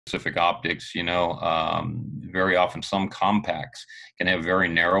specific optics, you know, very often some compacts can have very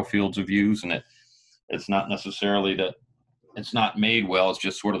narrow fields of views, and it's not necessarily that it's not made well. It's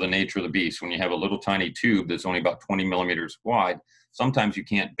just sort of the nature of the beast. When you have a little tiny tube that's only about 20 millimeters wide, sometimes you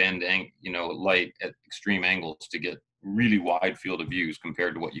can't bend, you know, light at extreme angles to get really wide field of views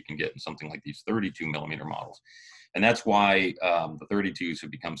compared to what you can get in something like these 32 millimeter models. And that's why the 32s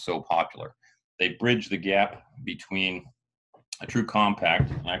have become so popular. They bridge the gap between a true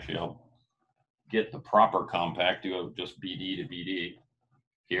compact. Actually, I'll get the proper compact, do just BD to BD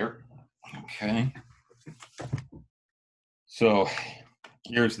here. Okay. So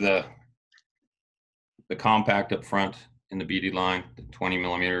here's the compact up front in the BD line, the 20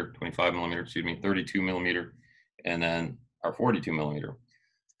 millimeter, 25 millimeter, excuse me, 32 millimeter, and then our 42 millimeter.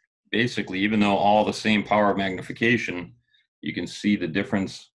 Basically, even though all the same power of magnification, you can see the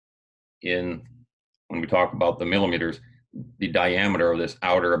difference in, when we talk about the millimeters, the diameter of this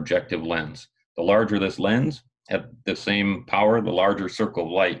outer objective lens. The larger this lens, at the same power, the larger circle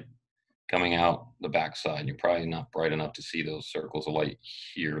of light coming out the backside. You're probably not bright enough to see those circles of light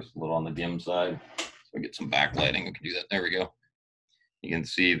here. It's a little on the dim side. So we get some backlighting. We can do that. There we go. You can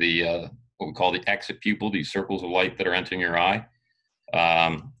see the what we call the exit pupil, these circles of light that are entering your eye.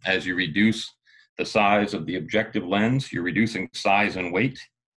 As you reduce the size of the objective lens, you're reducing size and weight.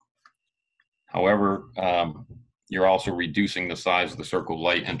 However, you're also reducing the size of the circle of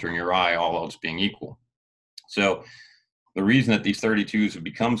light entering your eye, all else being equal. So the reason that these 32s have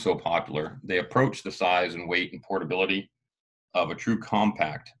become so popular, they approach the size and weight and portability of a true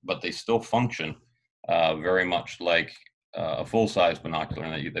compact, but they still function very much like a full-size binocular,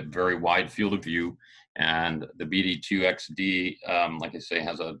 and that you have a very wide field of view. And the BD2XD, like I say,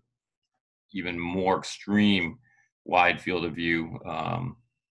 has a even more extreme wide field of view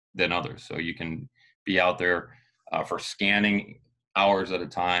than others. So you can be out there for scanning hours at a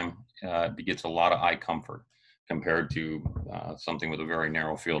time. It gets a lot of eye comfort compared to something with a very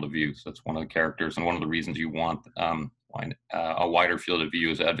narrow field of view. So that's one of the characters and one of the reasons you want a wider field of view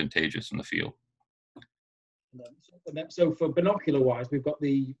is advantageous in the field. So for binocular wise, we've got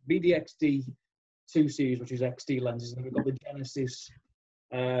the BDXD 2 series, which is XD lenses, and then we've got the Genesis,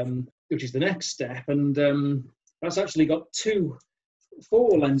 which is the next step, and that's actually got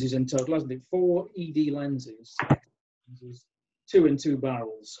four lenses in total, hasn't it? 4 ED lenses, 2 in 2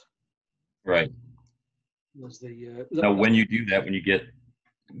 barrels. Right. Now, when you do that, when you get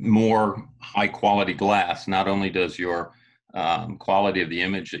more high quality glass, not only does your quality of the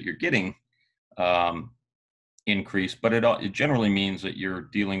image that you're getting increase, but it generally means that you're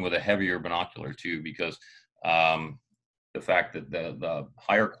dealing with a heavier binocular too, because the fact that the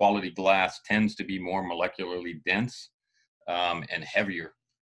higher quality glass tends to be more molecularly dense and heavier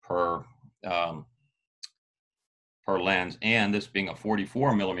per lens. And this being a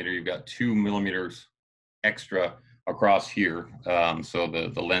 44 millimeter, you've got 2 millimeters extra across here. So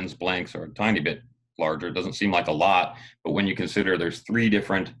the lens blanks are a tiny bit larger. It doesn't seem like a lot, but when you consider there's 3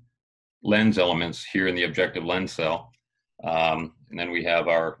 different lens elements here in the objective lens cell, and then we have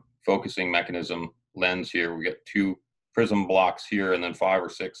our focusing mechanism lens here. We got 2 prism blocks here, and then 5 or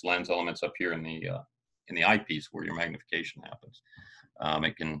 6 lens elements up here in the eyepiece where your magnification happens.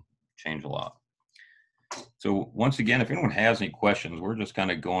 It can change a lot. So once again, if anyone has any questions, we're just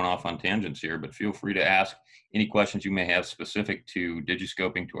kind of going off on tangents here, but feel free to ask any questions you may have specific to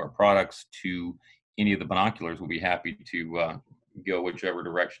digiscoping, to our products, to any of the binoculars. We'll be happy to go whichever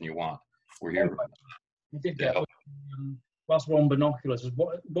direction you want. We're here. We did get last one, binoculars.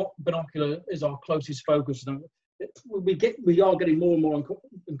 What binocular is our closest focus? We are getting more and more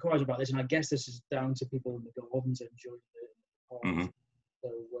inquiries about this, and I guess this is down to people in the gardens enjoying it. Mm-hmm. So,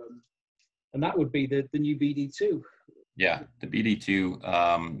 and that would be the new BD2. Yeah, the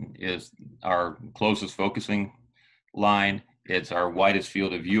BD2 is our closest focusing line. It's our widest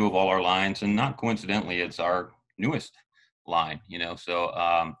field of view of all our lines, and not coincidentally, it's our newest line. You know, so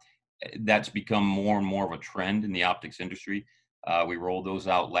that's become more and more of a trend in the optics industry. We rolled those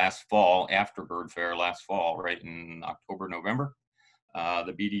out last fall, after Birdfair last fall, right in October, November,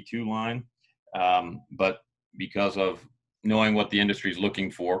 the BD2 line. But because of knowing what the industry is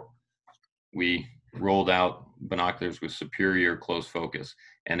looking for, we rolled out binoculars with superior close focus.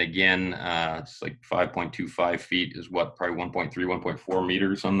 And again, it's like 5.25 feet is what, probably 1.3, 1.4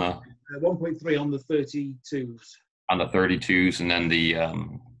 meters on the... 1.3 on the 32s. On the 32s, and then the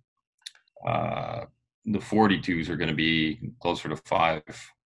 42s are going to be closer to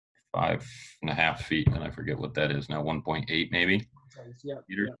 5.5 feet, and I forget what that is now, 1.8 maybe. Yeah.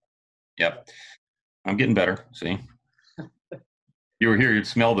 Meters. Yep. I'm getting better. See. you were here, you'd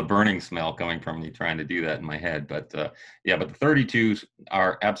smell the burning smell coming from me trying to do that in my head. But yeah, but the 32s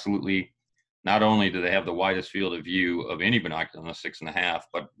are absolutely, not only do they have the widest field of view of any binocular on the 6.5,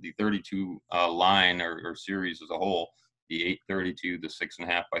 but the 32 line or series as a whole, the 832, the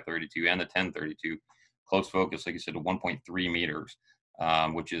 6.5 by 32, and the 1032, close focus, like you said, to 1.3 meters,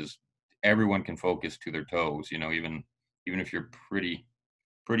 which is everyone can focus to their toes. You know, even if you're pretty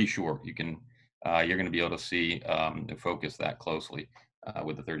short, you can you're going to be able to see and focus that closely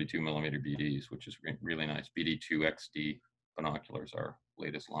with the 32 millimeter BDs, which is really nice. BD2 XD binoculars are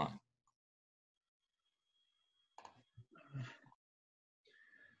latest line.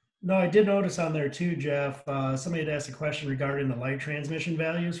 No, I did notice on there too, Jeff. Somebody had asked a question regarding the light transmission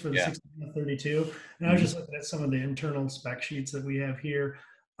values for the 16-32, and I was just looking at some of the internal spec sheets that we have here.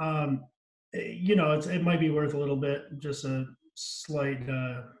 You know, it might be worth a little bit, just a slight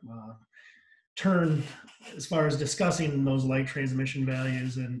turn as far as discussing those light transmission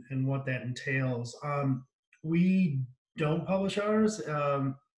values and what that entails. We don't publish ours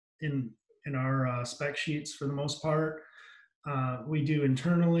in our spec sheets for the most part. We do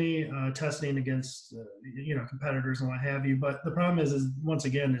internally testing against you know, competitors and what have you, but the problem is once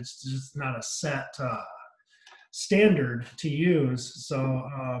again, it's just not a set standard to use.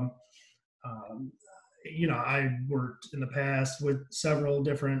 So you know, I worked in the past with several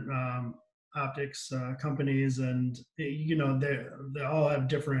different optics companies, and you know, they all have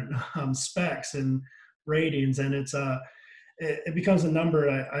different specs and ratings, and it becomes a number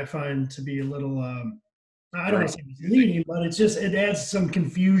I find to be a little I don't want to say misleading, but it adds some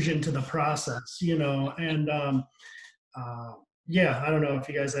confusion to the process, you know. And yeah, I don't know if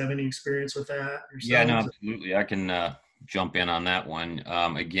you guys have any experience with that yourselves. Yeah, no, absolutely. I can jump in on that one.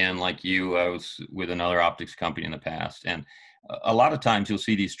 Again, like you, I was with another optics company in the past, and a lot of times you'll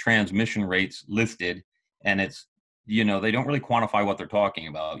see these transmission rates listed, and it's, you know, they don't really quantify what they're talking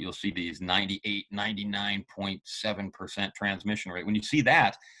about. You'll see these 98, 99.7% transmission rate. When you see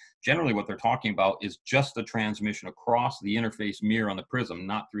that, generally what they're talking about is just the transmission across the interface mirror on the prism,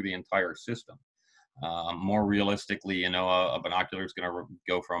 not through the entire system. More realistically, you know, a binocular is going to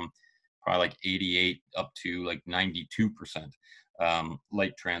go from probably like 88 up to like 92%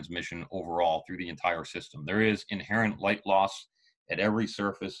 light transmission overall through the entire system. There is inherent light loss at every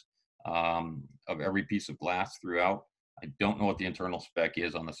surface of every piece of glass throughout. I don't know what the internal spec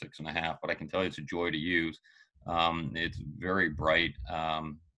is on the 6.5, but I can tell you it's a joy to use. It's very bright,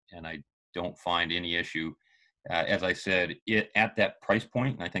 and I don't find any issue. As I said, at that price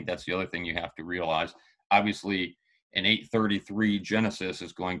point, and I think that's the other thing you have to realize, obviously an 833 Genesis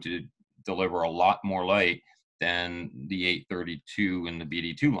is going to deliver a lot more light than the 832 in the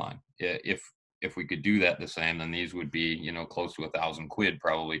BD2 line. If we could do that the same, then these would be, you know, close to £1,000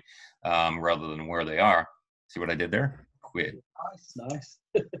 probably, rather than where they are. See what I did there? Quid. Nice.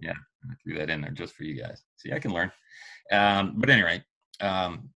 Yeah, I threw that in there just for you guys. See, I can learn. But anyway,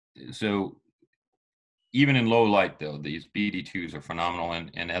 so even in low light, though, these BD2s are phenomenal.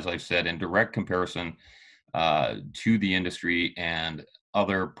 And as I've said, in direct comparison to the industry and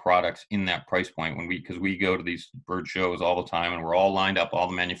other products in that price point, because we go to these bird shows all the time, and we're all lined up, all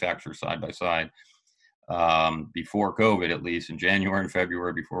the manufacturers side by side, before COVID, at least in January and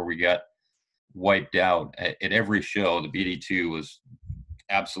February, before we got wiped out, at every show, the BD2 was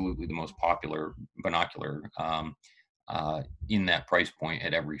absolutely the most popular binocular in that price point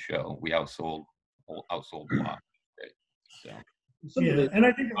at every show. We outsold a lot. Great. So yeah, and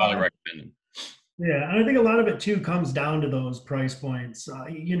I think highly recommended. Yeah, and I think a lot of it too comes down to those price points.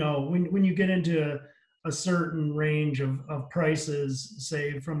 You know, when you get into a certain range of prices,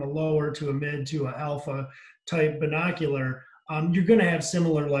 say from a lower to a mid to a alpha type binocular, you're going to have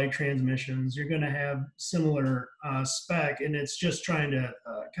similar light transmissions. You're going to have similar spec, and it's just trying to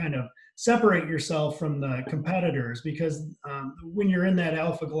kind of separate yourself from the competitors, because when you're in that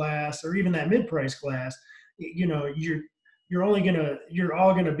alpha class or even that mid-price class, you know, you're all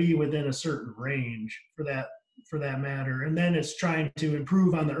gonna be within a certain range for that matter. And then it's trying to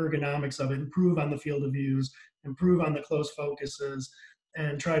improve on the ergonomics of it, improve on the field of views, improve on the close focuses,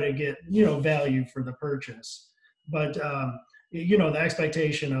 and try to get, you know, value for the purchase. But you know, the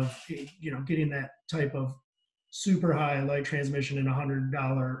expectation of, you know, getting that type of super high light transmission in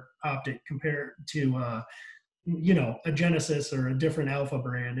 $100 optic compared to you know, a Genesis or a different alpha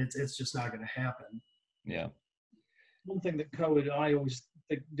brand, it's just not going to happen. Yeah. One thing that Kowa I always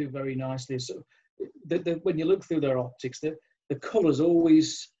think do very nicely is when you look through their optics, the colour's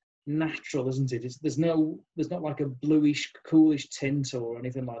always natural, isn't it? There's not like a bluish, coolish tint or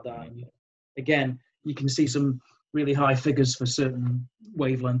anything like that. And again, you can see some really high figures for certain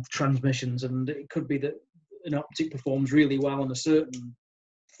wavelength transmissions, and it could be that an optic performs really well in a certain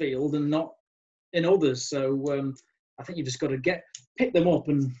field and not in others. So I think you just got to pick them up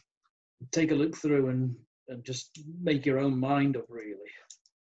and take a look through and just make your own mind up, really.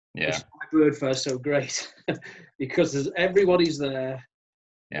 Yeah. Birdfair is so great because everybody's there.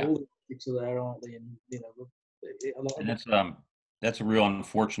 Yeah. All the optics are there, aren't they? And a lot and that's a real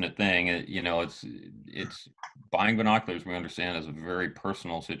unfortunate thing. It's buying binoculars, we understand, is a very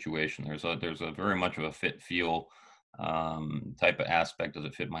personal situation. There's a very much of a fit feel type of aspect. Does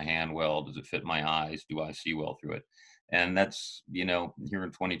it fit my hand well? Does it fit my eyes? Do I see well through it? And that's, here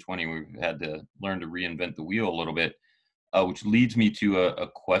in 2020, we've had to learn to reinvent the wheel a little bit, which leads me to a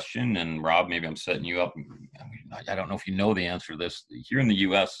question. And Rob, maybe I'm setting you up. I don't know if you know the answer to this. Here in the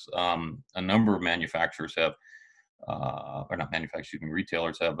U.S., a number of manufacturers have, or not manufacturers, excuse me,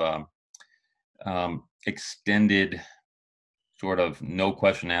 retailers have extended sort of no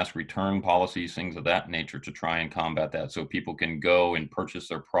question asked return policies, things of that nature, to try and combat that, so people can go and purchase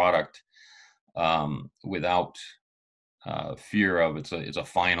their product without fear of it's a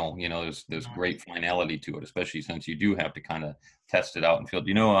final. There's great finality to it, especially since you do have to kind of test it out in field.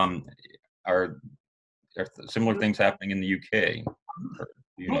 Are similar things happening in the UK?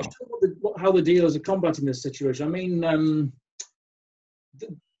 I'm not sure how the dealers are combating this situation. I mean,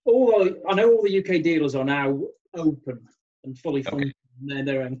 although I know all the UK dealers are now open and fully funded, and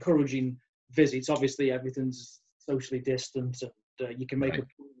they're encouraging visits. Obviously, everything's socially distant, and you can make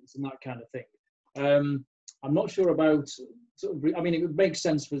appointments and that kind of thing. I'm not sure about. I mean, it would make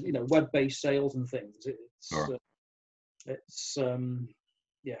sense for web-based sales and things. It's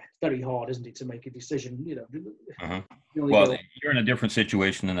very hard, isn't it, to make a decision? Well, you're in a different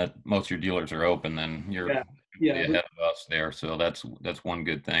situation in that most of your dealers are open, then you're ahead of us there. So that's one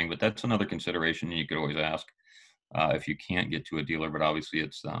good thing, but that's another consideration you could always ask if you can't get to a dealer. But obviously,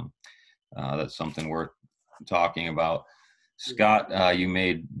 it's that's something worth talking about. Scott, you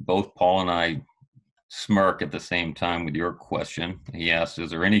made both Paul and I smirk at the same time with your question. He asked,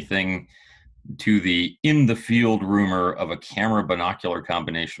 is there anything to the in the field rumor of a camera binocular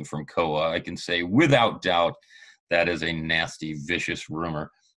combination from Kowa? I can say without doubt that is a nasty, vicious rumor.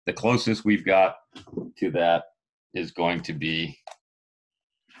 The closest we've got to that is going to be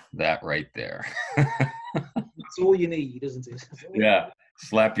that right there. That's all you need, isn't it? Yeah,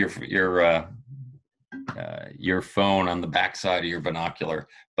 slap your phone on the backside of your binocular.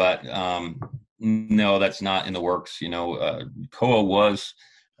 But no, that's not in the works. Kowa was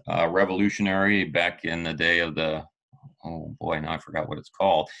revolutionary back in the day of the, oh boy, now I forgot what it's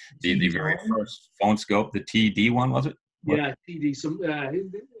called. The very first phone scope, the TD one, was it? Yeah, TD.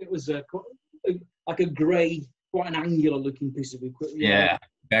 It was like a grey, quite an angular looking piece of equipment. Yeah.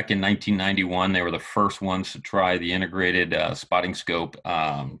 Back in 1991, they were the first ones to try the integrated spotting scope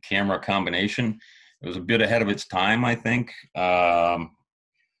camera combination. It was a bit ahead of its time, I think.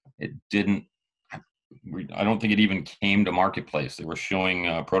 It didn't. I don't think it even came to marketplace. They were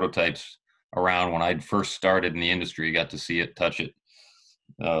showing prototypes around when I'd first started in the industry. You got to see it, touch it,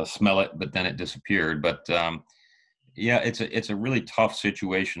 smell it, but then it disappeared. But it's a really tough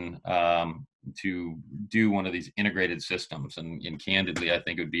situation to do one of these integrated systems. And candidly, I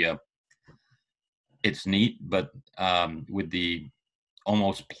think it would be it's neat, but with the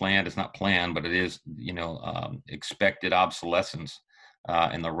almost planned, it's not planned, but it is, expected obsolescence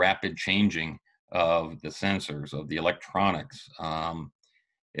and the rapid changing of the sensors, of the electronics.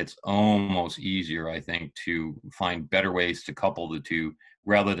 It's almost easier, I think, to find better ways to couple the two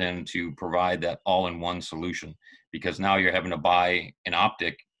rather than to provide that all-in-one solution, because now you're having to buy an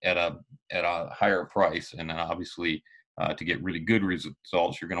optic at a higher price, and then obviously to get really good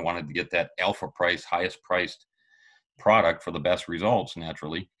results, you're going to want to get that alpha price, highest priced product for the best results,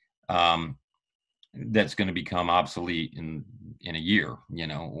 naturally. That's going to become obsolete in a year,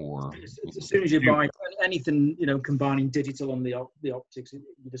 or as soon as you buy anything, combining digital and the optics,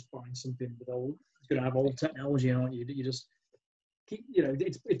 you're just buying something with it's going to have old technology, aren't you? You just keep,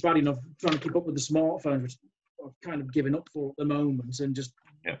 it's bad enough trying to keep up with the smartphones, which I've kind of given up for at the moment, and just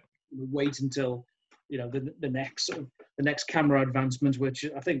wait until the next camera advancement, which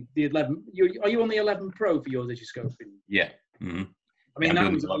I think the 11. Are you on the 11 Pro for your digiscoping? Yeah. Mm-hmm. I mean, that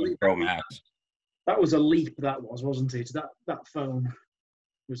was 11 Pro Max. That was a leap, wasn't it? That phone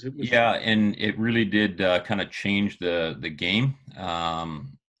was yeah, and it really did kind of change the game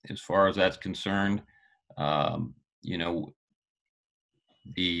as far as that's concerned. And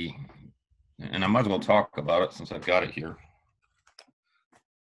I might as well talk about it since I've got it here.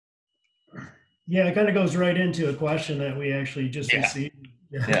 Yeah, it kind of goes right into a question that we actually just received.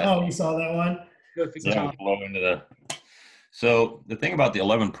 Yeah. Oh, you saw that one? Perfect. Yeah, blow into the So the thing about the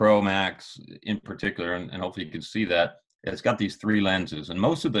 11 Pro Max in particular, and hopefully you can see that, it's got these 3 lenses, and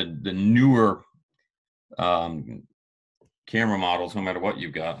most of the newer camera models, no matter what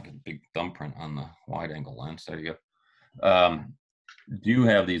you've got, a big thumbprint on the wide angle lens, there you go, do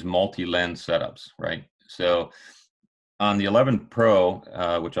have these multi-lens setups, right? So on the 11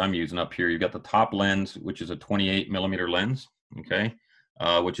 Pro, which I'm using up here, you've got the top lens, which is a 28 millimeter lens, okay,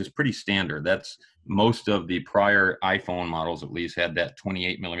 which is pretty standard. That's most of the prior iPhone models, at least, had that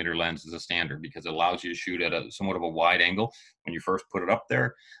 28 millimeter lens as a standard because it allows you to shoot at a somewhat of a wide angle when you first put it up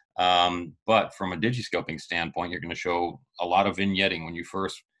there. But from a digiscoping standpoint, you're going to show a lot of vignetting when you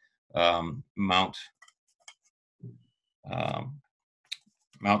first mount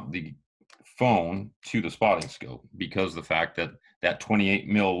the phone to the spotting scope, because the fact that that 28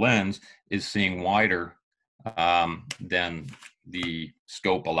 mil lens is seeing wider than the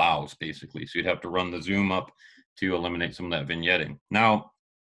scope allows, basically. So you'd have to run the zoom up to eliminate some of that vignetting. Now,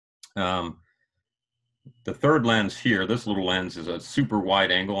 the third lens here, this little lens, is a super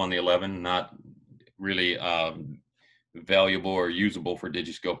wide angle on the 11, not really valuable or usable for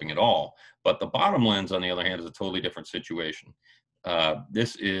digiscoping at all. But the bottom lens, on the other hand, is a totally different situation.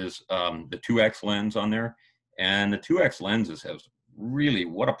 This is the 2X lens on there, and the 2X lenses have really,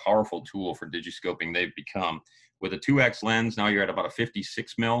 what a powerful tool for digiscoping they've become. With a 2X lens, now you're at about a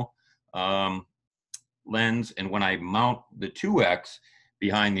 56 mil lens, and when I mount the 2X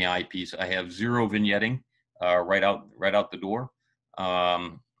behind the eyepiece, I have 0 vignetting right out the door,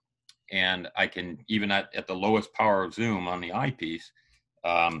 and I can, even at the lowest power of zoom on the eyepiece,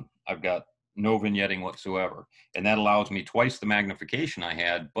 I've got no vignetting whatsoever, and that allows me twice the magnification I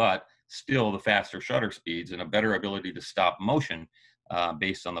had, but still the faster shutter speeds and a better ability to stop motion,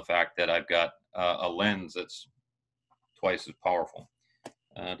 based on the fact that I've got a lens that's twice as powerful.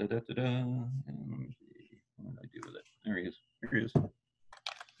 What did I do with it? There he is. Here he is.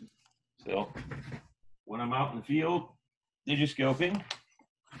 So when I'm out in the field digiscoping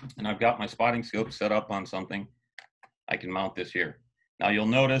and I've got my spotting scope set up on something, I can mount this here. Now you'll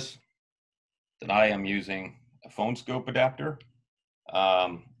notice that I am using a phone scope adapter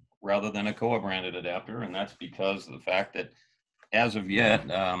rather than a Kowa branded adapter, and that's because of the fact that as of yet,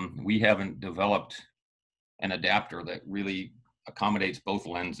 we haven't developed an adapter that really accommodates both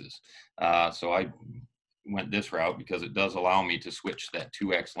lenses. So I went this route because it does allow me to switch that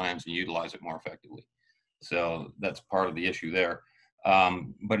 2X lens and utilize it more effectively. So that's part of the issue there.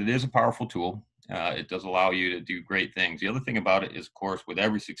 But it is a powerful tool. It does allow you to do great things. The other thing about it is, of course, with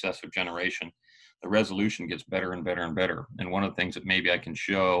every successive generation, the resolution gets better and better and better. And one of the things that maybe I can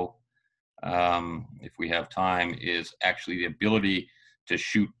show, if we have time, is actually the ability to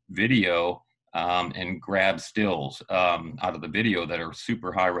shoot video and grab stills out of the video that are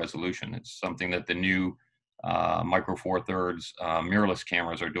super high resolution. It's something that the new Micro Four Thirds mirrorless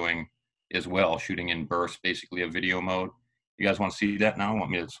cameras are doing as well, shooting in bursts, basically a video mode. You guys want to see that now?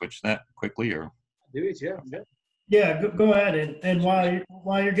 Want me to switch that quickly, or? Do it, yeah. Yeah, go ahead. And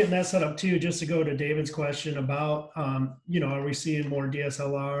while you're getting that set up too, just to go to David's question about, are we seeing more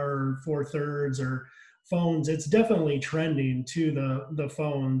DSLR or 4/3 or phones? It's definitely trending to the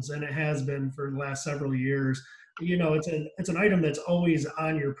phones, and it has been for the last several years. It's an item that's always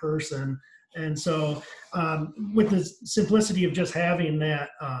on your person. And so with the simplicity of just having that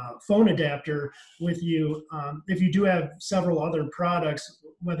phone adapter with you, if you do have several other products,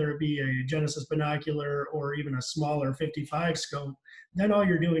 whether it be a Genesis binocular or even a smaller 55 scope, then all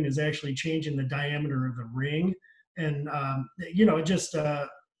you're doing is actually changing the diameter of the ring. And, it just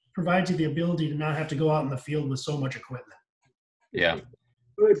provides you the ability to not have to go out in the field with so much equipment. Yeah.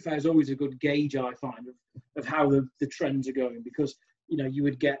 Birdfair is always a good gauge, I find, of how the trends are going, because, you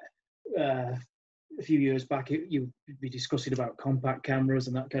would get a few years back, you'd be discussing about compact cameras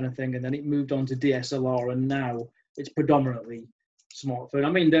and that kind of thing, and then it moved on to DSLR, and now it's predominantly smartphone. I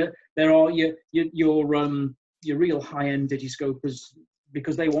mean, there are your real high-end digiscopers,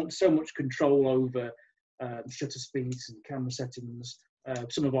 because they want so much control over shutter speeds and camera settings.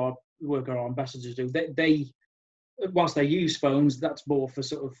 Some of our work our ambassadors do. They whilst they use phones, that's more for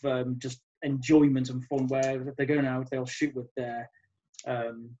sort of just enjoyment and fun, where if they're going out, they'll shoot with their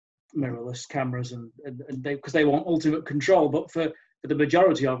mirrorless cameras, and because they want ultimate control. But for the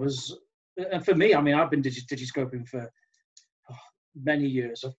majority of us, and for me, I mean, I've been digiscoping for many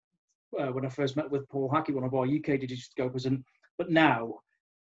years. When I first met with Paul Hackett, one of our UK digiscopers, but now,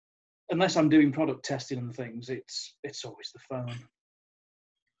 unless I'm doing product testing and things, it's always the phone.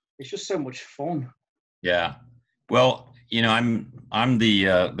 It's just so much fun. Yeah. Well, I'm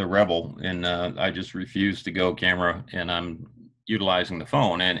the rebel, and I just refuse to go camera, and I'm utilizing the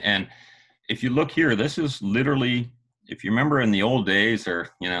phone. And if you look here, this is literally if you remember in the old days, or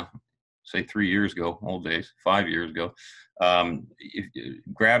say 3 years ago, old days, 5 years ago,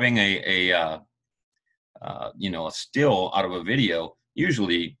 grabbing a still out of a video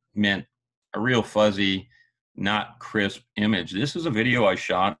usually meant a real fuzzy, not crisp image. This is a video I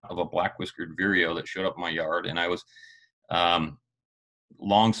shot of a black whiskered vireo that showed up in my yard, and I was,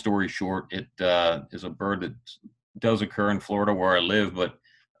 long story short, it is a bird that does occur in Florida where I live, but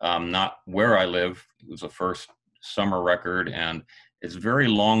not where I live. It was the first summer record, and it's very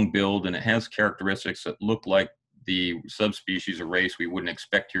long-billed, and it has characteristics that look like the subspecies or race we wouldn't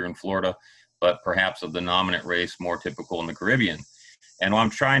expect here in Florida, but perhaps of the nominate race more typical in the Caribbean. And while I'm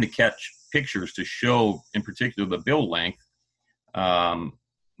trying to catch pictures to show, in particular, the bill length, I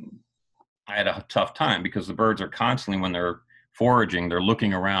had a tough time because the birds are constantly, when they're foraging, they're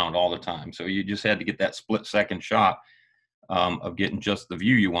looking around all the time. So you just had to get that split-second shot of getting just the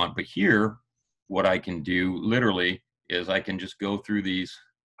view you want. But here, what I can do literally is I can just go through these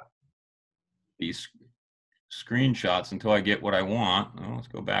screenshots until I get what I want. Oh, let's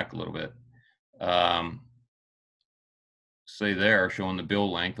go back a little bit. Say there, showing the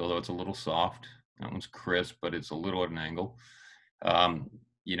bill length, although it's a little soft. That one's crisp, but it's a little at an angle.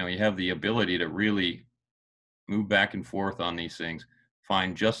 You have the ability to really move back and forth on these things,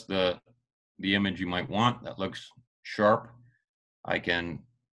 find just the image you might want that looks sharp. I can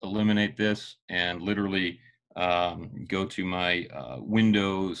eliminate this and literally go to my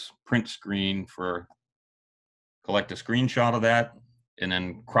Windows print screen collect a screenshot of that, and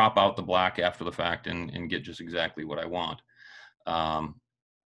then crop out the black after the fact and get just exactly what I want.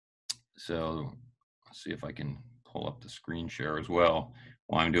 So let's see if I can pull up the screen share as well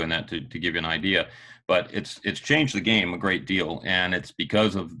while I'm doing that to give you an idea. But it's changed the game a great deal, and it's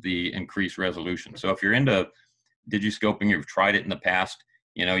because of the increased resolution. So if you're into digiscoping, you've tried it in the past,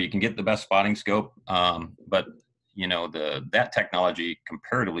 you can get the best spotting scope, but that technology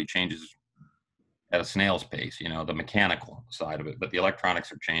comparatively changes at a snail's pace, the mechanical side of it, but the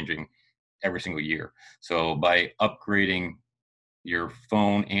electronics are changing every single year. So by upgrading your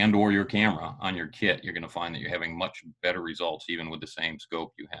phone and or your camera on your kit, you're going to find that you're having much better results even with the same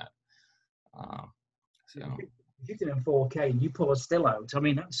scope you had. If you can in 4K and you pull a still out, I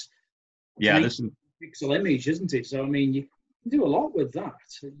mean, that's this is pixel image, isn't it? So I mean, you can do a lot with that.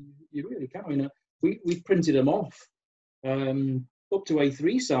 You really can. I mean, we've printed them off up to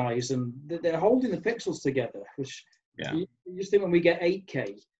A3 size, and they're holding the pixels together. Which you just think when we get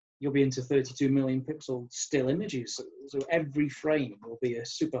 8K, you'll be into 32 million pixel still images. So every frame will be a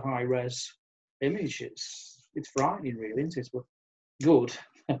super high res image. It's frightening, really, isn't it? But good.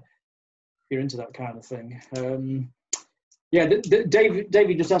 You're into that kind of thing.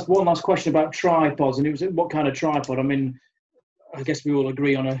 David just asked one last question about tripods, and it was what kind of tripod. I mean, I guess we all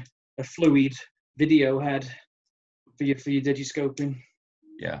agree on a fluid video head for your digiscoping.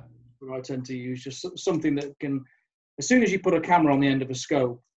 Yeah. What I tend to use just something that can, as soon as you put a camera on the end of a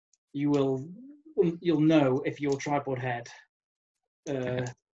scope, you'll know if your tripod head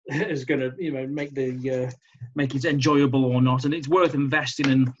is going to make it enjoyable or not, and it's worth investing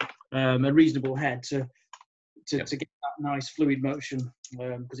in a reasonable head to get that nice fluid motion,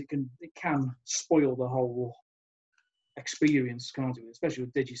 because it can spoil the whole experience, can't it? Especially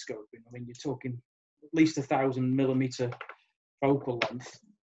with digiscoping. I mean, you're talking at least 1,000 millimeter focal length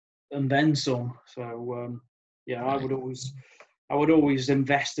and then some. So I would always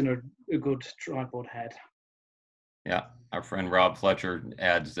invest in a good tripod head. Yeah, our friend Rob Fletcher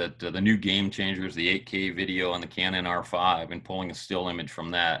adds that the new game changer is the 8K video on the Canon R5 and pulling a still image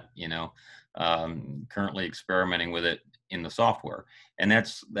from that, currently experimenting with it in the software. And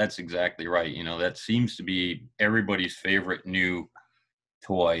that's exactly right. That seems to be everybody's favorite new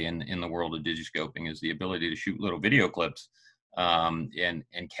toy in the world of digiscoping, is the ability to shoot little video clips and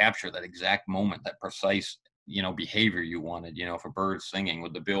capture that exact moment, that precise behavior you wanted, if a bird's singing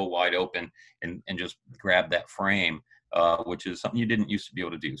with the bill wide open, and just grab that frame, which is something you didn't used to be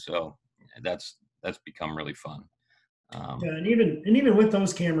able to do. So that's become really fun. And even with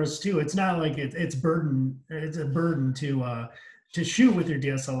those cameras too, it's not like it's a burden to shoot with your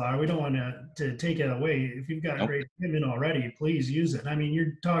DSLR. We don't want to take it away. If you've got great equipment already, please use it. I mean,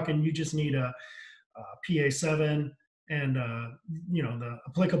 you just need a PA7 and the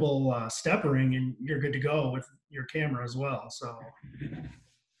applicable stepper ring, and you're good to go with your camera as well. So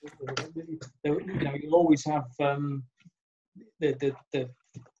you'll always have the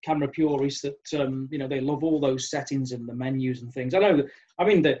camera purists that they love all those settings and the menus and things. I know that. I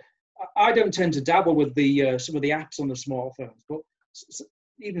mean, I don't tend to dabble with the some of the apps on the smartphones, but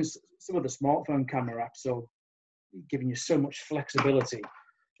even some of the smartphone camera apps are giving you so much flexibility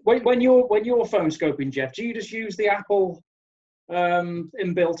when you're phone scoping, Jeff, do you just use the Apple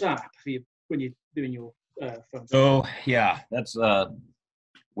inbuilt app for you when you're doing your phone? So yeah, that's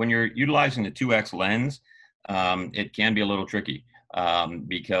when you're utilizing the 2x lens, it can be a little tricky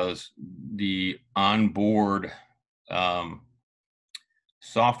because the onboard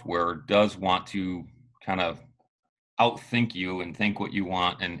software does want to kind of outthink you and think what you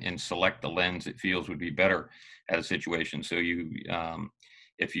want and select the lens it feels would be better at a situation. So you,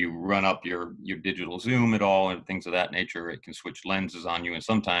 if you run up your digital zoom at all and things of that nature, it can switch lenses on you, and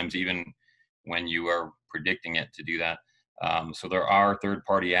sometimes even when you are predicting it to do that. So there are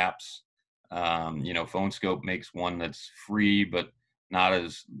third-party apps. PhoneScope makes one that's free, but not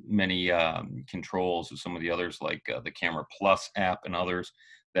as many controls as some of the others, like the Camera Plus app and others,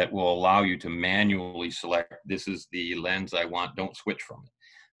 that will allow you to manually select, this is the lens I want, don't switch from it.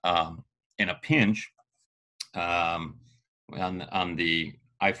 In a pinch, on the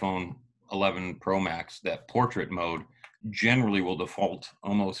iPhone 11 Pro Max, that portrait mode generally will default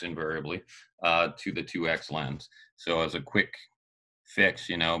almost invariably to the 2x lens. So as a quick fix,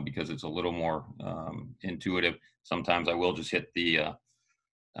 because it's a little more intuitive, sometimes I will just hit the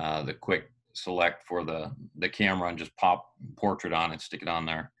quick select for the camera and just pop portrait on it, stick it on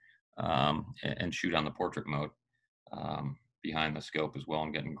there, and shoot on the portrait mode behind the scope as well.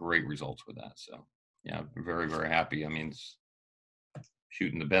 I'm getting great results with that. So yeah, very, very happy. I mean, it's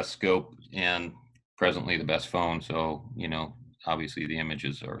shooting the best scope and presently the best phone. So, obviously the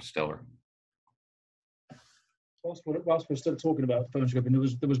images are stellar. Whilst we're still talking about phone scoping,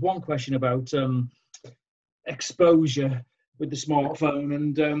 there was one question about exposure with the smartphone,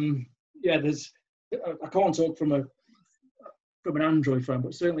 and I can't talk from an Android phone,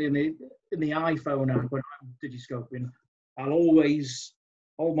 but certainly in the iPhone app when I'm digiscoping, I'll always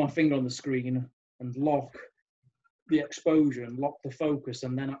hold my finger on the screen and lock the exposure and lock the focus,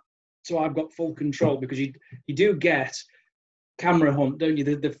 and then so I've got full control, because you do get camera hunt, don't you?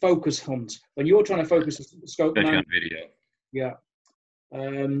 The focus hunt when you're trying to focus the scope. Especially on video. Yeah.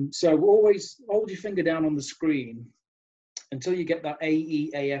 So always hold your finger down on the screen until you get that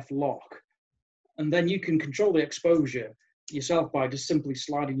AEAF lock, and then you can control the exposure yourself by just simply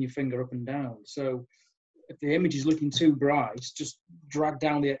sliding your finger up and down. So if the image is looking too bright, just drag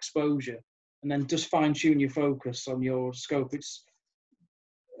down the exposure and then just fine tune your focus on your scope. It's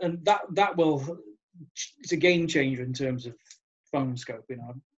a game changer in terms of phone scoping.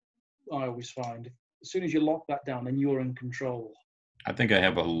 I always find as soon as you lock that down, then you're in control. I think I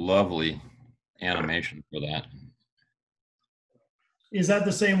have a lovely animation for that. Is that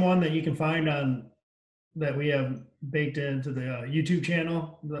the same one that you can find that we have baked into the YouTube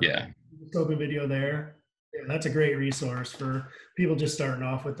channel? Yeah. Scoping video there. Yeah, that's a great resource for people just starting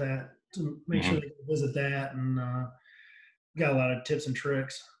off with that, to make sure they can visit that, and got a lot of tips and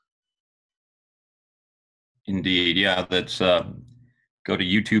tricks. Indeed. Yeah, that's go to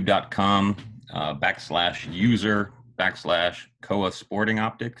youtube.com /user/Kowa Sporting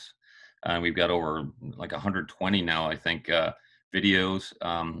Optics. We've got over like 120 now, I think, videos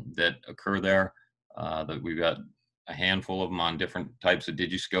that occur there. That we've got a handful of them on different types of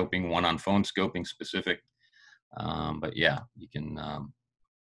digiscoping, one on phone scoping specific. But yeah, you can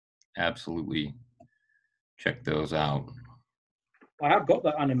absolutely check those out. I have got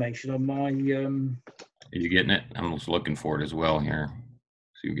that animation on my. Are you getting it? I'm just looking for it as well here.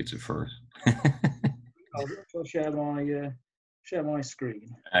 See who gets it first. I'll share my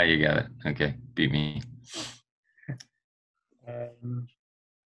screen. Ah, you got it. Okay, beat me.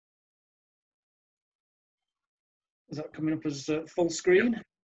 Is that coming up as full screen?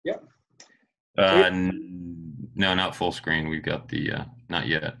 Yep. No, not full screen. We've got the not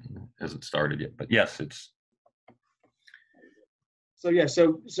yet. Hasn't started yet, but yes, it's. So yeah,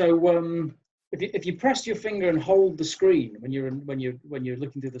 so if you press your finger and hold the screen when you're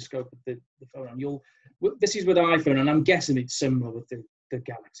looking through the scope of the phone, and this is with iPhone, and I'm guessing it's similar with the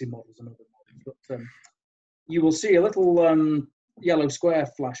Galaxy models and other models, but you will see a little yellow square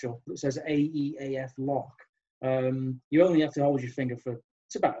flash up that says AEAF lock. You only have to hold your finger for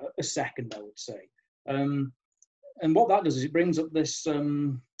it's about a second, I would say. And what that does is it brings up this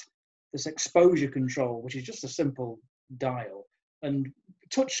exposure control, which is just a simple dial, and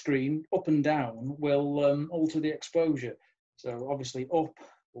touchscreen up and down will alter the exposure. So obviously up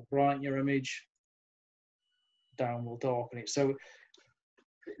will brighten your image, down will darken it. So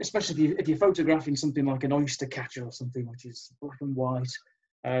especially if you're photographing something like an oyster catcher or something which is black and white,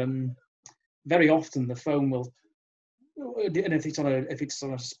 very often the phone will, and if it's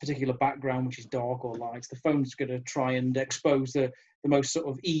on a particular background which is dark or light, the phone's going to try and expose the most sort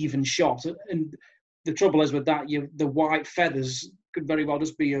of even shot. And the trouble is with that, the white feathers could very well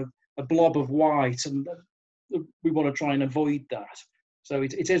just be a blob of white, and we want to try and avoid that. So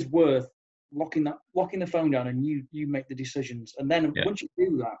it is worth locking the phone down, and you make the decisions. And then once you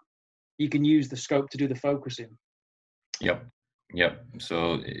do that, you can use the scope to do the focusing. Yep.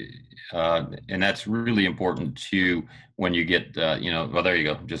 So, and that's really important too when you get, well, there you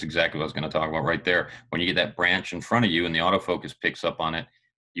go. Just exactly what I was going to talk about right there. When you get that branch in front of you and the autofocus picks up on it,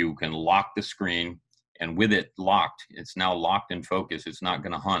 you can lock the screen, and with it locked, it's now locked in focus. It's not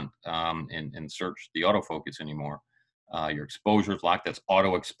going to hunt and search the autofocus anymore. Your exposure is locked. That's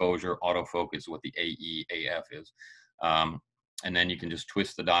auto exposure. Autofocus, what the AEAF is. And then you can just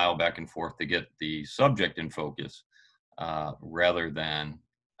twist the dial back and forth to get the subject in focus. Rather than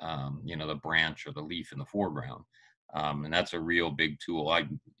the branch or the leaf in the foreground, and that's a real big tool.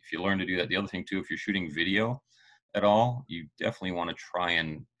 If you learn to do that, the other thing too, if you're shooting video at all, you definitely want to try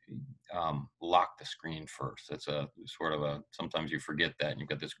and lock the screen first. That's a sort of sometimes you forget that, and you've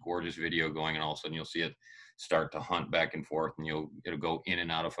got this gorgeous video going, and all of a sudden you'll see it start to hunt back and forth, and it'll go in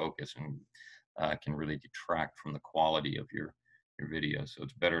and out of focus, and can really detract from the quality of your video. So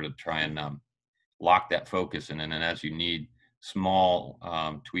it's better to try and lock that focus, and then as you need small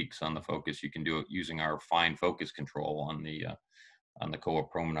tweaks on the focus, you can do it using our fine focus control on the Kowa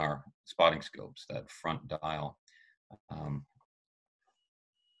Prominar spotting scopes, that front dial.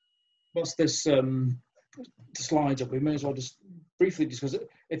 What's this slides up? We may as well just briefly discuss it.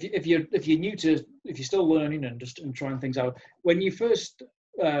 If you're new to, if you're still learning and trying things out, when you first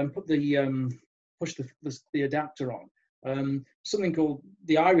put the push the adapter on, something called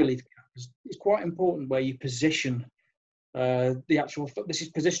the eye relief is quite important, where you position the actual. This is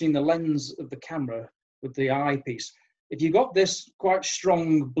positioning the lens of the camera with the eyepiece. If you've got this quite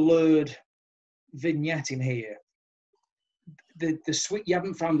strong blurred vignette in here, you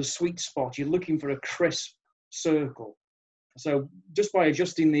haven't found the sweet spot. You're looking for a crisp circle. So just by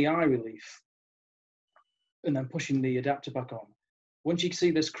adjusting the eye relief and then pushing the adapter back on, once you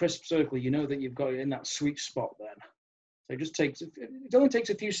see this crisp circle, you know that you've got it in that sweet spot then. So it only takes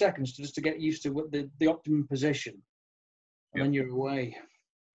a few seconds to get used to what the optimum position, and then you're away.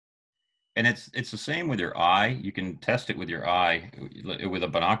 And it's the same with your eye. You can test it with your eye, with a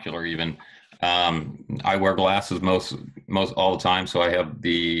binocular even. I wear glasses most all the time, so I have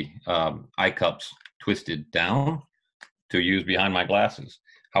the eye cups twisted down to use behind my glasses.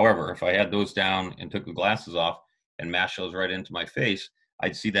 However, if I had those down and took the glasses off and mashed those right into my face,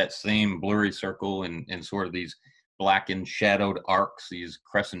 I'd see that same blurry circle and sort of these blackened shadowed arcs, these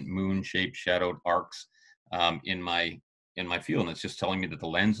crescent moon shaped shadowed arcs in my field, and it's just telling me that the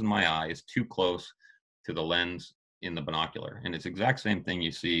lens in my eye is too close to the lens in the binocular. And it's the exact same thing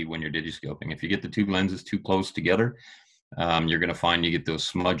you see when you're digiscoping. If you get the two lenses too close together, you're going to find you get those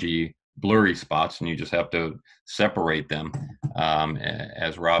smudgy, blurry spots, and you just have to separate them.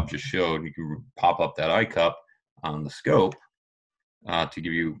 As Rob just showed, you can pop up that eye cup on the scope to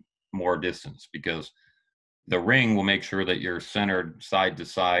give you more distance, because the ring will make sure that you're centered side to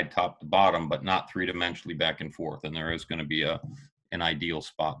side, top to bottom, but not three-dimensionally back and forth. And there is going to be an ideal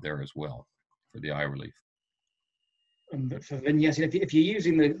spot there as well for the eye relief. And for vignetting, if you're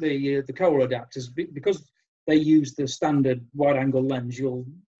using the Kowa adapters, because they use the standard wide-angle lens, you'll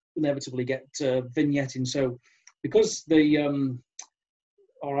inevitably get vignetting. So because our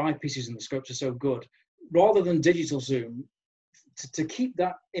eyepieces and the scopes are so good, rather than digital zoom, to keep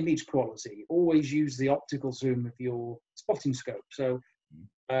that image quality, always use the optical zoom of your spotting scope. So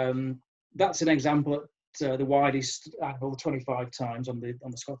that's an example at the widest angle, 25 times on the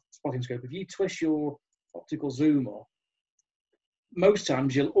spotting scope. If you twist your optical zoom up, most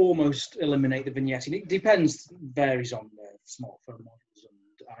times you'll almost eliminate the vignetting. It depends, varies on the smartphone models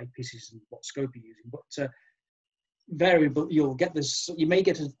and eyepieces and what scope you're using, but variable, you'll get this. You may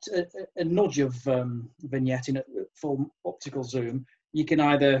get a nudge of vignetting at full optical zoom. You can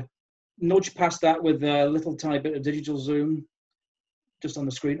either nudge past that with a little tiny bit of digital zoom just on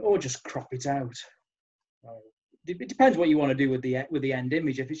the screen, or just crop it out. It depends what you want to do with the end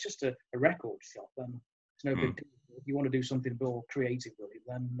image. If it's just a record shot, then it's no big deal. If you want to do something more creative with it,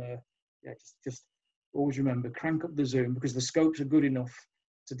 then just always remember, crank up the zoom, because the scopes are good enough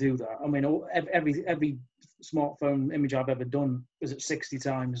to do that. I mean, every smartphone image I've ever done is at 60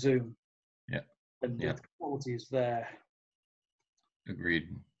 times zoom. Yeah. And the quality is there. Agreed.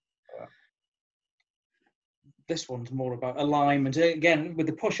 This one's more about alignment. Again, with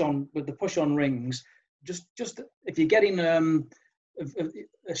the push on rings, just if you're getting a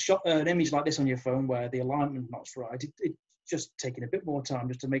shot, an image like this on your phone where the alignment's not right, it's just taking a bit more time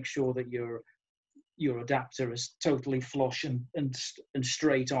just to make sure that your adapter is totally flush and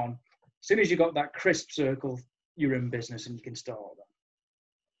straight on. As soon as you got that crisp circle, you're in business and you can start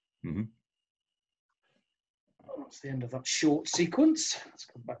that. Mm-hmm. Well, that's the end of that short sequence. Let's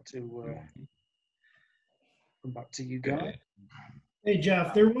come back to you guys. Okay. Hey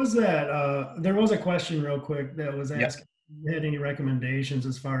Jeff, there was a question real quick that was Yep. asking if you had any recommendations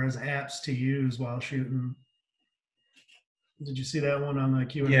as far as apps to use while shooting. Did you see that one on the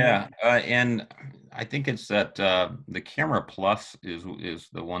Q&A? Yeah, and I think it's that the Camera Plus is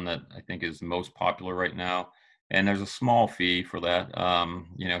the one that I think is most popular right now, and there's a small fee for that.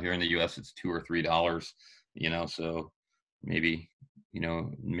 You know, here in the U.S. it's $2 or $3. You know, so maybe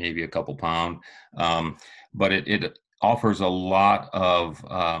maybe a couple pound, but it offers a lot of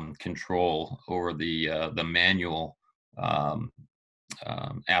control over the manual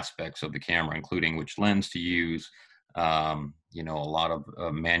aspects of the camera, including which lens to use. You know, a lot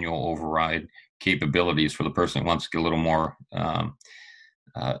of manual override capabilities for the person that wants to get a little more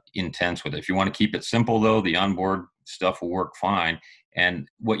intense with it. If you want to keep it simple, though, the onboard stuff will work fine. And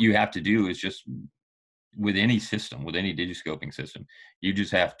what you have to do is just, with any system, with any digiscoping system, you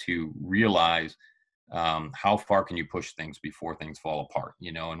just have to realize how far can you push things before things fall apart,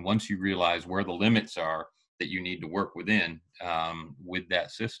 you know. And once you realize where the limits are that you need to work within with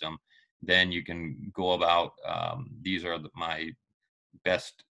that system, then you can go about, these are my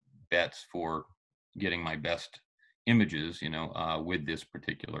best bets for getting my best images, you know, with this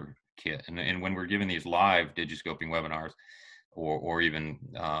particular kit. And when we're giving these live digiscoping webinars, or even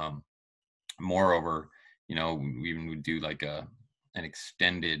moreover, you know, we even would do like an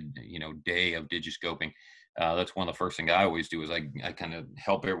extended, you know, day of digiscoping. That's one of the first things I always do is I kind of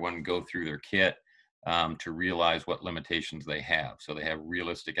help everyone go through their kit to realize what limitations they have. So they have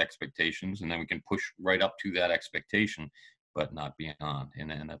realistic expectations, and then we can push right up to that expectation, but not beyond.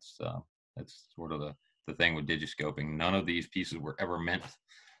 And that's sort of the thing with digiscoping. None of these pieces were ever meant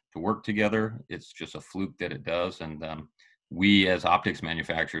to work together. It's just a fluke that it does. And we as optics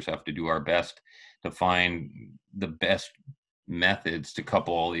manufacturers have to do our best to find the best methods to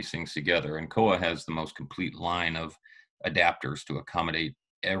couple all these things together. And Kowa has the most complete line of adapters to accommodate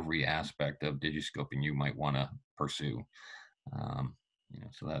every aspect of digiscoping you might want to pursue. You know,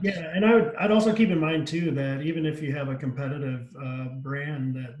 so that's, yeah, and I'd also keep in mind too that even if you have a competitive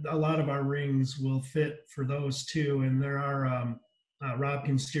brand, that a lot of our rings will fit for those too. And there are Rob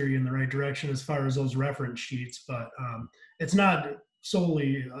can steer you in the right direction as far as those reference sheets, but it's not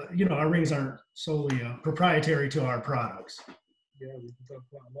solely, you know, our rings aren't solely proprietary to our products. Yeah, we've got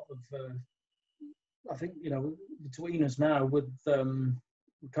quite a lot of. I think, you know, between us now with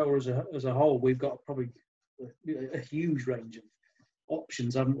Kowa as a whole, we've got probably a huge range of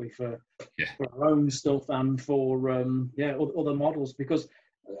options, haven't we, for our own stuff and for other models, because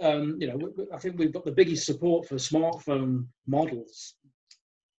you know, I think we've got the biggest support for smartphone models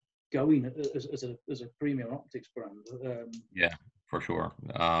going as a premium optics brand. yeah, for sure.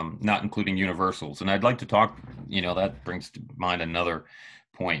 Not including universals. And I'd like to talk, you know, that brings to mind another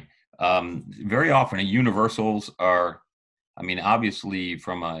point. Very often universals are, I mean, obviously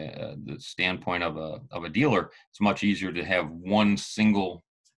from the standpoint of a dealer, it's much easier to have one single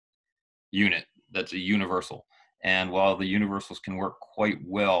unit that's a universal. And while the universals can work quite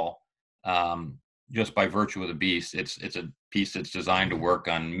well, just by virtue of the beast, it's a piece that's designed to work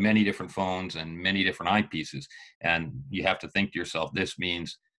on many different phones and many different eyepieces. And you have to think to yourself, this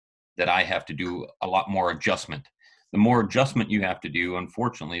means that I have to do a lot more adjustment. The more adjustment you have to do,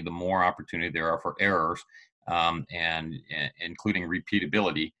 unfortunately, the more opportunity there are for errors, and including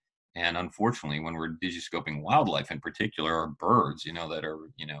repeatability. And unfortunately, when we're digiscoping wildlife in particular, or birds, you know, that are,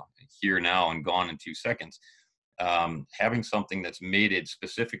 you know, here now and gone in 2 seconds, having something that's mated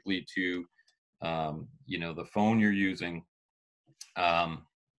specifically to, you know, the phone you're using,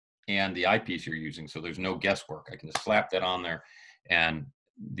 and the eyepiece you're using, so there's no guesswork. I can just slap that on there, and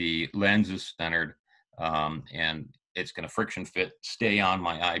the lens is centered, and it's going to friction fit, stay on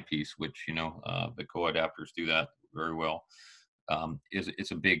my eyepiece, which, you know, the Kowa adapters do that very well.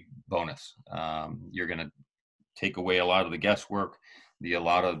 It's a big bonus. You're going to take away a lot of the guesswork, a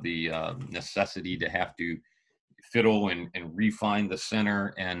lot of the necessity to have to fiddle and refine the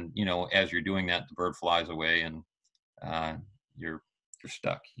center. And, you know, as you're doing that, the bird flies away, and you're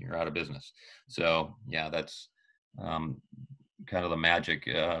stuck. You're out of business. So yeah, that's kind of the magic.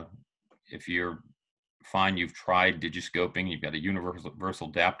 If you're fine, you've tried digiscoping, you've got a universal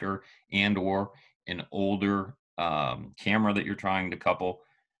adapter and or an older camera that you're trying to couple,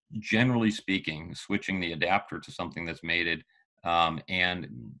 generally speaking, switching the adapter to something that's mated and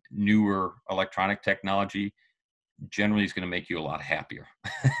newer electronic technology generally is going to make you a lot happier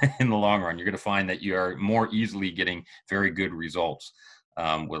in the long run. You're going to find that you are more easily getting very good results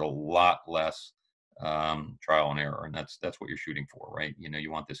with a lot less trial and error, and that's what you're shooting for, right? You know,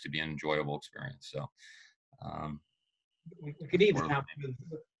 you want this to be an enjoyable experience. So we could even have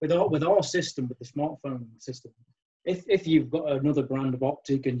with our system, with the smartphone system, if you've got another brand of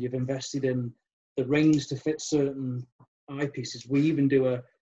optic and you've invested in the rings to fit certain eyepieces, we even do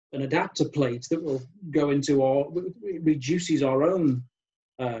an adapter plate that will go into it reduces our own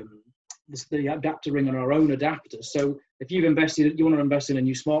the adapter ring on our own adapter. So if you want to invest in a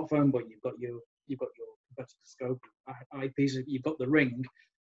new smartphone, but you've got your competitor scope eyepiece, you've got the ring,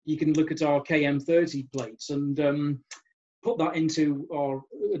 you can look at our KM30 plates and put that into our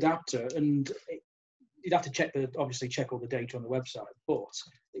adapter, and you'd have to obviously check all the data on the website, but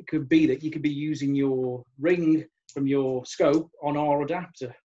it could be that you could be using your ring from your scope on our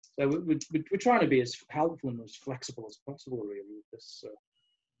adapter. So we're trying to be as helpful and as flexible as possible, really, with this.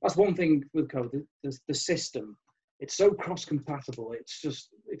 That's one thing with Kowa, the system. It's so cross-compatible. It's just,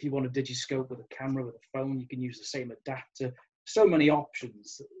 if you want a digiscope with a camera, with a phone, you can use the same adapter. So many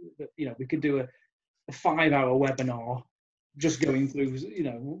options that, you know, we could do a 5-hour webinar just going through, you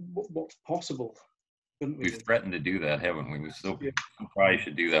know, what's possible. We've threatened to do that, haven't we? We probably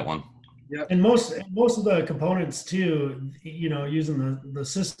should do that one. Yeah. And most of the components too, you know, using the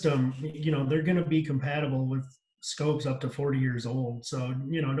system, you know, they're going to be compatible with scopes up to 40 years old. So,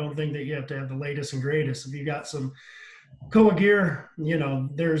 you know, don't think that you have to have the latest and greatest. If you got some Kowa gear, you know,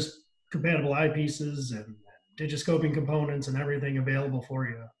 there's compatible eyepieces and digiscoping components and everything available for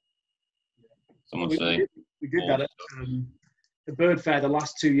you. Someone say we did that at the Birdfair the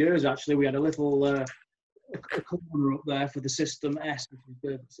last 2 years. Actually, we had a little a corner up there for the System S, which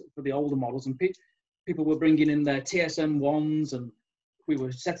is for the older models, and people were bringing in their TSM1s, and we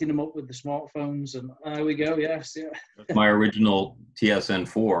were setting them up with the smartphones, and there we go. Yes, yeah. My original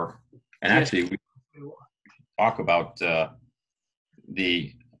TSN4, and actually we talk about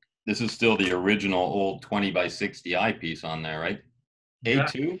this is still the original old 20x60 eyepiece on there, right?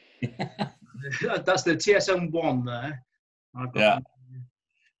 A2. Yeah. That's the TSM1 there. Yeah,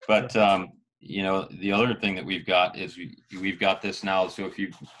 but you know, the other thing that we've got is we've got this now. So if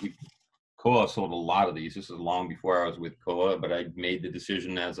Kowa sold a lot of these. This is long before I was with Kowa, but I made the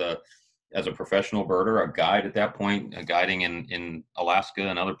decision as a professional birder, a guide at that point, guiding in Alaska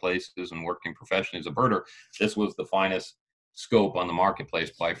and other places, and working professionally as a birder. This was the finest scope on the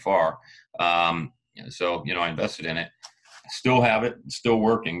marketplace by far. So, you know, I invested in it. Still have it, still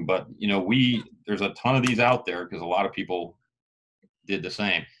working, but you know, there's a ton of these out there because a lot of people did the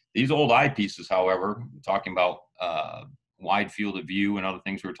same. These old eyepieces, however, talking about wide field of view and other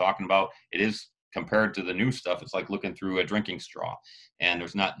things we were talking about, it is, compared to the new stuff, it's like looking through a drinking straw, and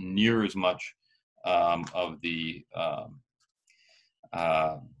there's not near as much of the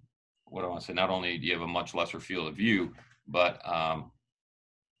what do I want to say? Not only do you have a much lesser field of view, but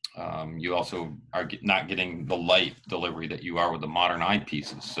you also are not getting the light delivery that you are with the modern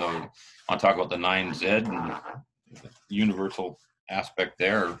eyepieces. So I want to talk about the 9Z and the universal aspect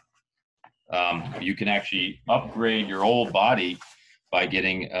there. You can actually upgrade your old body by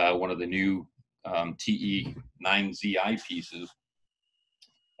getting one of the new TE9Z eyepieces,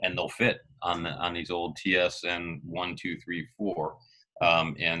 and they'll fit on these old TSN 1, 2, 3, 4.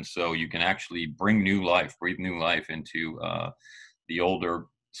 And so you can actually breathe new life into the older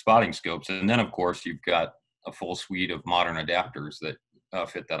spotting scopes. And then, of course, you've got a full suite of modern adapters that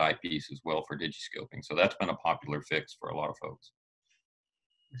fit that eyepiece as well for digiscoping. So that's been a popular fix for a lot of folks.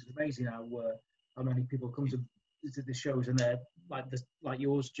 It's amazing how many people come to the shows, and they're like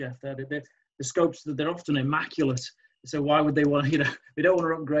yours, Jeff. The scopes, they're often immaculate. So why would they want to? You know, they don't want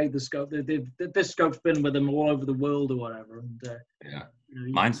to upgrade the scope. This scope's been with them all over the world or whatever. And yeah, you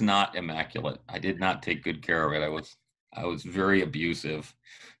know, mine's not immaculate. I did not take good care of it. I was very abusive,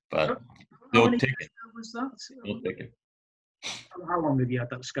 but how many years was that? Still taking. How long have you had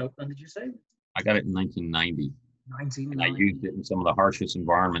that scope then, did you say? I got it in 1990. 1990. And I used it in some of the harshest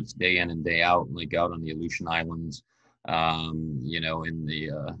environments, day in and day out, like out on the Aleutian Islands, you know, in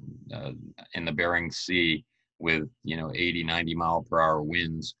the Bering Sea with, you know, 80, 90 mile per hour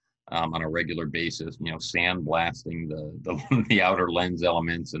winds on a regular basis, you know, sandblasting the outer lens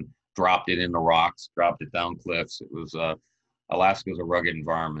elements, and dropped it in the rocks, dropped it down cliffs. It was Alaska's a rugged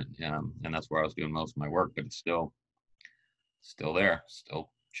environment, and that's where I was doing most of my work, but it's still there,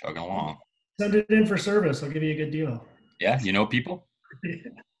 still chugging along. Send it in for service. I'll give you a good deal. Yeah, you know people?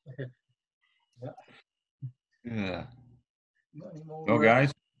 Yeah. Yeah. Well,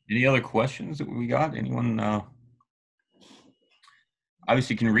 guys, any other questions that we got? Anyone?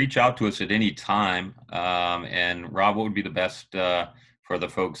 Obviously, you can reach out to us at any time. And Rob, what would be the best for the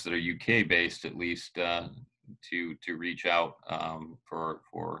folks that are UK based, at least, to reach out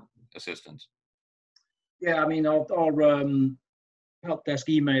for assistance? Yeah, I mean, our help desk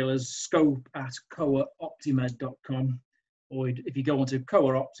email is scope@kowaoptimed.com, or if you go onto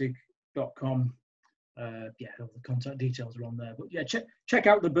kowaoptic.com, yeah, all the contact details are on there. But yeah, check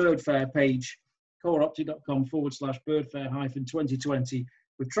out the Birdfair page, kowaoptic.com/Birdfair-2020.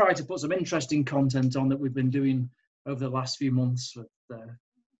 We've tried to put some interesting content on that we've been doing over the last few months with the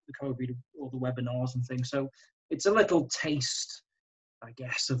COVID, all the webinars and things. So it's a little taste, I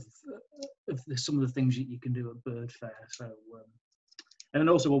guess, of some of the things you can do at Birdfair. So, and then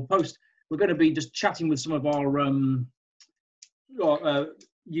also we're going to be just chatting with some of our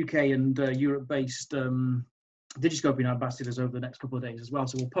UK and Europe-based digiscoping ambassadors over the next couple of days as well.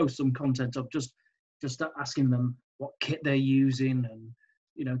 So we'll post some content of just asking them what kit they're using and,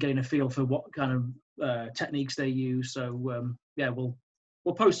 you know, getting a feel for what kind of techniques they use. So yeah, we'll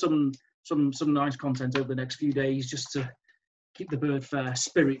post some nice content over the next few days just to keep the Birdfair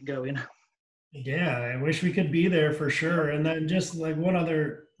spirit going. Yeah, I wish we could be there for sure. And then just like one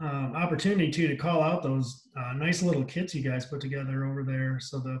other opportunity too, to call out those nice little kits you guys put together over there.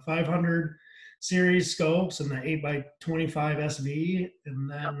 So the 500 series scopes and the 8x25 SV,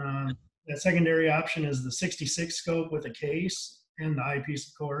 and then the secondary option is the 66 scope with a case and the eyepiece,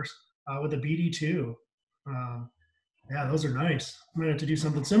 of course, with a BD2. Yeah, those are nice. I'm gonna have to do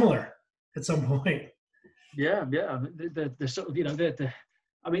something similar at some point. Yeah. The sort of, you know,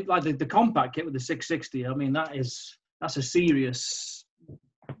 I mean, like the compact kit with the 660. I mean, that's a serious.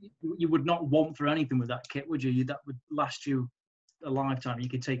 You would not want for anything with that kit, would you? That would last you a lifetime. You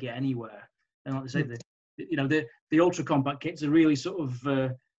could take it anywhere. And like I say, the ultra compact kits are really sort of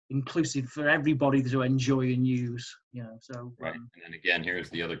inclusive for everybody to enjoy and use. You know, so right. And then again,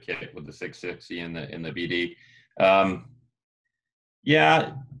 here's the other kit with the 660 and the BD.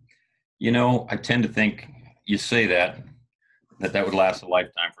 Yeah, you know, I tend to think you say that would last a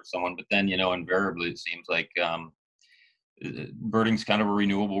lifetime for someone, but then, you know, invariably it seems like birding's kind of a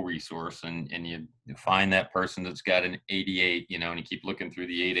renewable resource, and you find that person that's got an 88, you know, and you keep looking through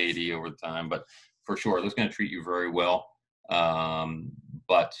the 880 over time. But for sure, that's going to treat you very well.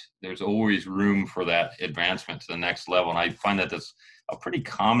 But there's always room for that advancement to the next level, and I find that that's a pretty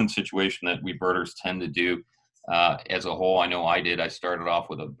common situation that we birders tend to do as a whole. I know I did. I started off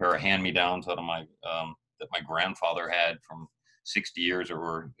with a pair of hand-me-downs out of my that my grandfather had from 60 years,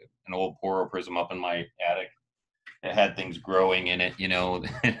 or an old Poro prism up in my attic. It had things growing in it, you know,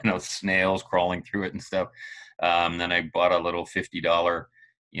 snails crawling through it and stuff. Then I bought a little $50,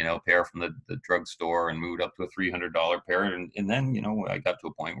 you know, pair from the drugstore and moved up to a $300 pair. And then, you know, I got to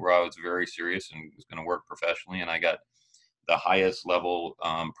a point where I was very serious and was going to work professionally. And I got the highest level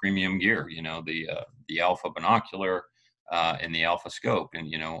premium gear, you know, the Alpha binocular and the Alpha scope.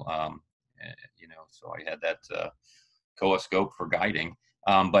 And, so I had that Kowa scope for guiding.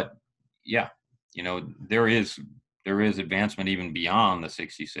 But yeah, you know, there is advancement even beyond the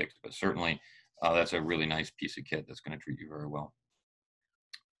 66, but certainly that's a really nice piece of kit that's going to treat you very well.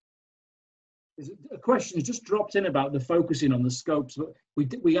 A question has just dropped in about the focusing on the scopes. We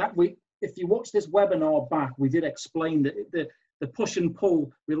if you watch this webinar back, we did explain that the push and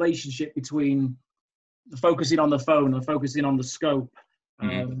pull relationship between the focusing on the phone and focusing on the scope.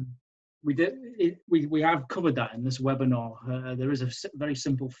 Mm-hmm. We have covered that in this webinar. There is a very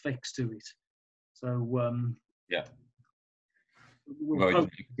simple fix to it. So yeah. Well,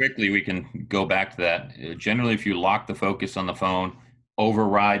 quickly we can go back to that. Generally, if you lock the focus on the phone,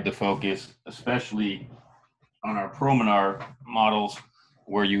 override the focus, especially on our Prominar models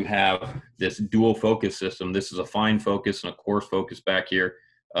where you have this dual focus system. This is a fine focus and a coarse focus back here.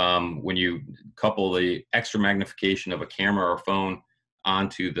 When you couple the extra magnification of a camera or phone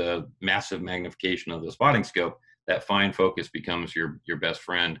onto the massive magnification of the spotting scope, that fine focus becomes your best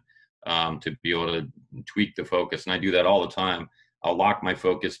friend to be able to tweak the focus. And I do that all the time. I'll lock my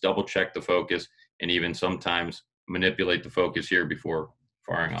focus, double check the focus, and even sometimes manipulate the focus here before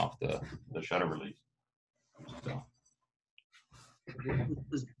firing off the shutter release. So.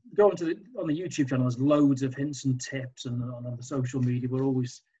 Going on the YouTube channel, there's loads of hints and tips, and on the social media, we're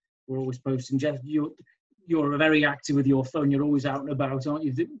always posting. Jeff, you're very active with your phone. You're always out and about, aren't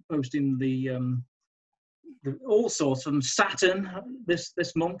you? Posting the all sorts from Saturn this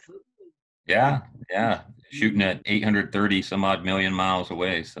month. Yeah, shooting at 830 some odd million miles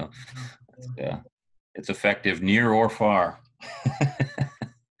away. So it's effective near or far.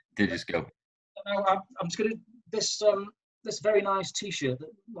 Digiscope. I'm just going to this very nice T-shirt that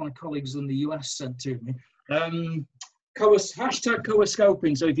my colleagues in the US sent to me. Kowa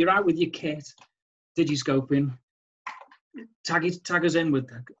scoping. So if you're out with your kit, digiscoping, tag us in with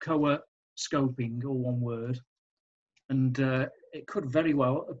Kowa scoping, all one word, and it could very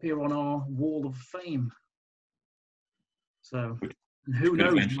well appear on our wall of fame So Which who could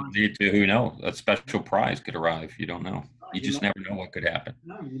knows? eventually lead to, who knows, a special prize could arrive. You don't know. You just might, never know what could happen.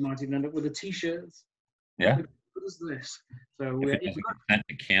 no, you might even end up with a T-shirt. Yeah. What is this? So If it doesn't get sent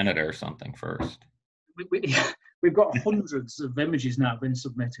to Canada or something first. we've got hundreds of images now been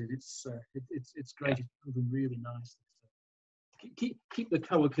submitted. It's great. Yeah. It's proven really nice. Keep the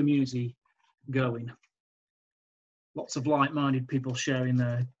Kowa community going. Lots of like-minded people sharing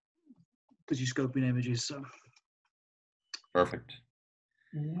their digiscoping images. So Perfect.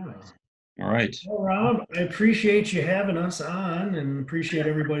 Yeah. All right. Well, Rob, I appreciate you having us on, and appreciate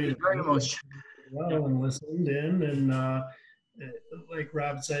everybody that very much. well and listened in. And like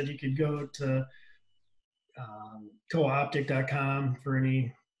Rob said, you could go to kowaoptic.com for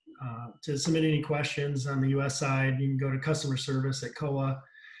any to submit any questions on the U.S. side. You can go to customer service at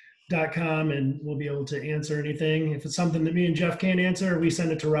kowa.com, and we'll be able to answer anything. If it's something that me and Jeff can't answer, we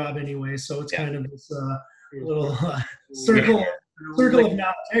send it to Rob anyway. So it's kind of this little circle of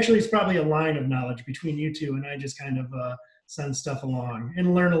knowledge. Actually, it's probably a line of knowledge between you two, and I just kind of send stuff along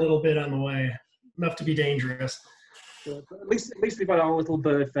and learn a little bit on the way, enough to be dangerous. But at least we've got our little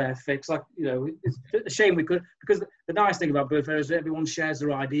Birdfair fix. Like, you know, it's a shame we could, because the nice thing about Birdfair is that everyone shares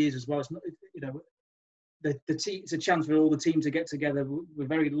their ideas as well. It's not, you know, it's a chance for all the team to get together. We're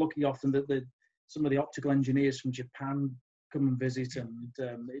very lucky often that some of the optical engineers from Japan come and visit, and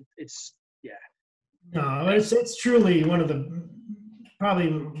it's No, it's truly one of probably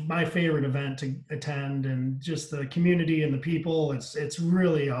my favorite event to attend, and just the community and the people. It's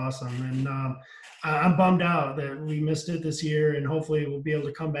really awesome, and I'm bummed out that we missed it this year, and hopefully we'll be able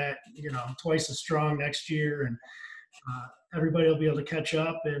to come back, you know, twice as strong next year, and everybody will be able to catch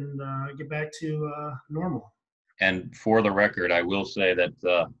up and get back to normal. And for the record, I will say that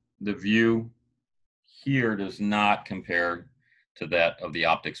the view here does not compare to that of the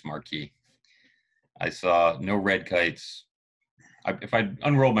optics marquee. I saw no red kites. If I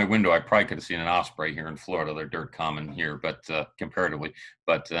unrolled my window, I probably could have seen an osprey here in Florida. They're dirt common here, but comparatively.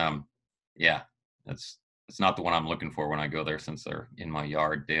 But yeah, it's not the one I'm looking for when I go there, since they're in my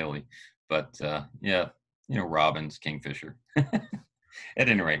yard daily. But yeah, you know, robins, kingfisher. At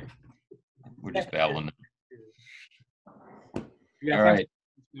any rate, we're just babbling. yeah. All right.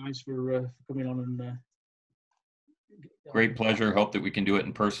 Thanks for coming on and. Great pleasure. Hope that we can do it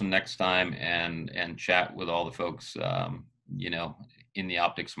in person next time and chat with all the folks, you know, in the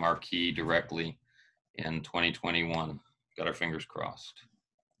optics marquee directly in 2021. Got our fingers crossed.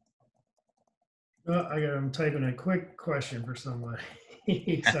 I'm typing a quick question for somebody.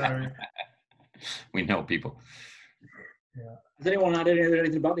 Sorry. We know people. Yeah. Has anyone had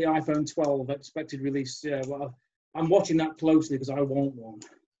anything about the iPhone 12 expected release? Yeah, well, I'm watching that closely because I want one.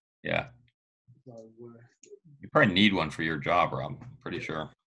 Yeah. So, you probably need one for your job, Rob. I'm pretty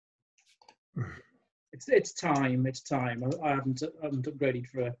sure. It's time. It's time. I haven't upgraded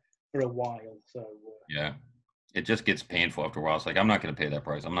for a while. So yeah, it just gets painful after a while. It's like, I'm not going to pay that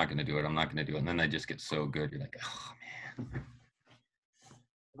price. I'm not going to do it. I'm not going to do it. And then they just get so good. You're like, oh man.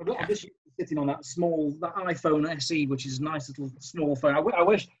 I'm just sitting on that iPhone SE, which is a nice little small phone.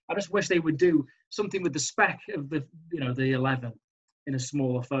 I just wish they would do something with the spec of the the 11 in a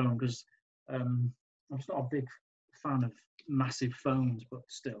smaller phone, because I'm just not a big fan of massive phones, but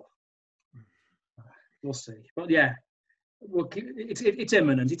still, we'll see. But yeah, it's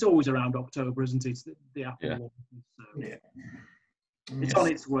imminent. It's always around October, isn't it? The Apple launch. So Yeah. It's on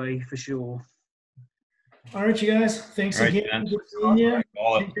its way for sure. All right, you guys. Thanks again. Good seeing you.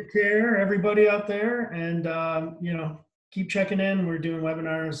 Take good care, everybody out there, and you know, keep checking in. We're doing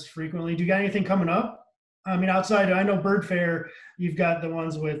webinars frequently. Do you got anything coming up? I mean, outside, I know Birdfair, you've got the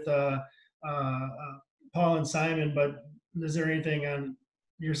ones with Paul and Simon, but is there anything on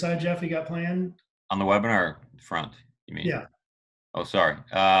your side, Jeff, you got planned? On the webinar front, you mean? Yeah. Oh, sorry.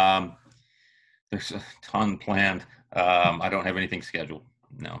 There's a ton planned. I don't have anything scheduled.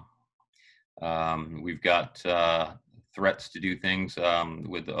 No. We've got threats to do things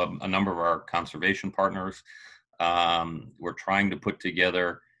with a number of our conservation partners. We're trying to put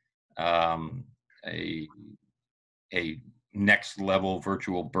together a next level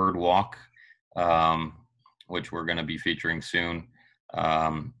virtual bird walk, which we're going to be featuring soon.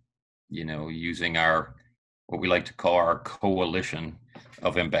 You know, using what we like to call our coalition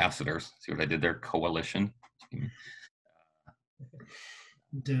of ambassadors. See what I did there? Coalition.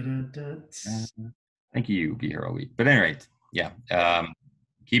 Thank you, Be Hero Week. But anyway, yeah,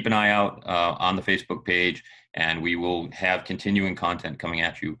 keep an eye out on the Facebook page, and we will have continuing content coming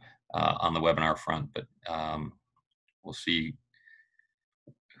at you on the webinar front. But we'll see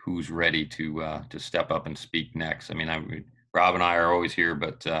who's ready to step up and speak next. I mean, Rob and I are always here,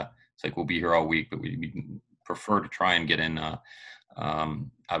 but it's like we'll be here all week, but we prefer to try and get in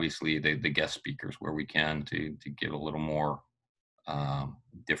obviously the guest speakers where we can to give a little more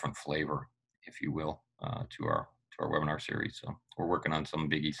different flavor, if you will, to our webinar series. So we're working on some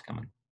biggies coming.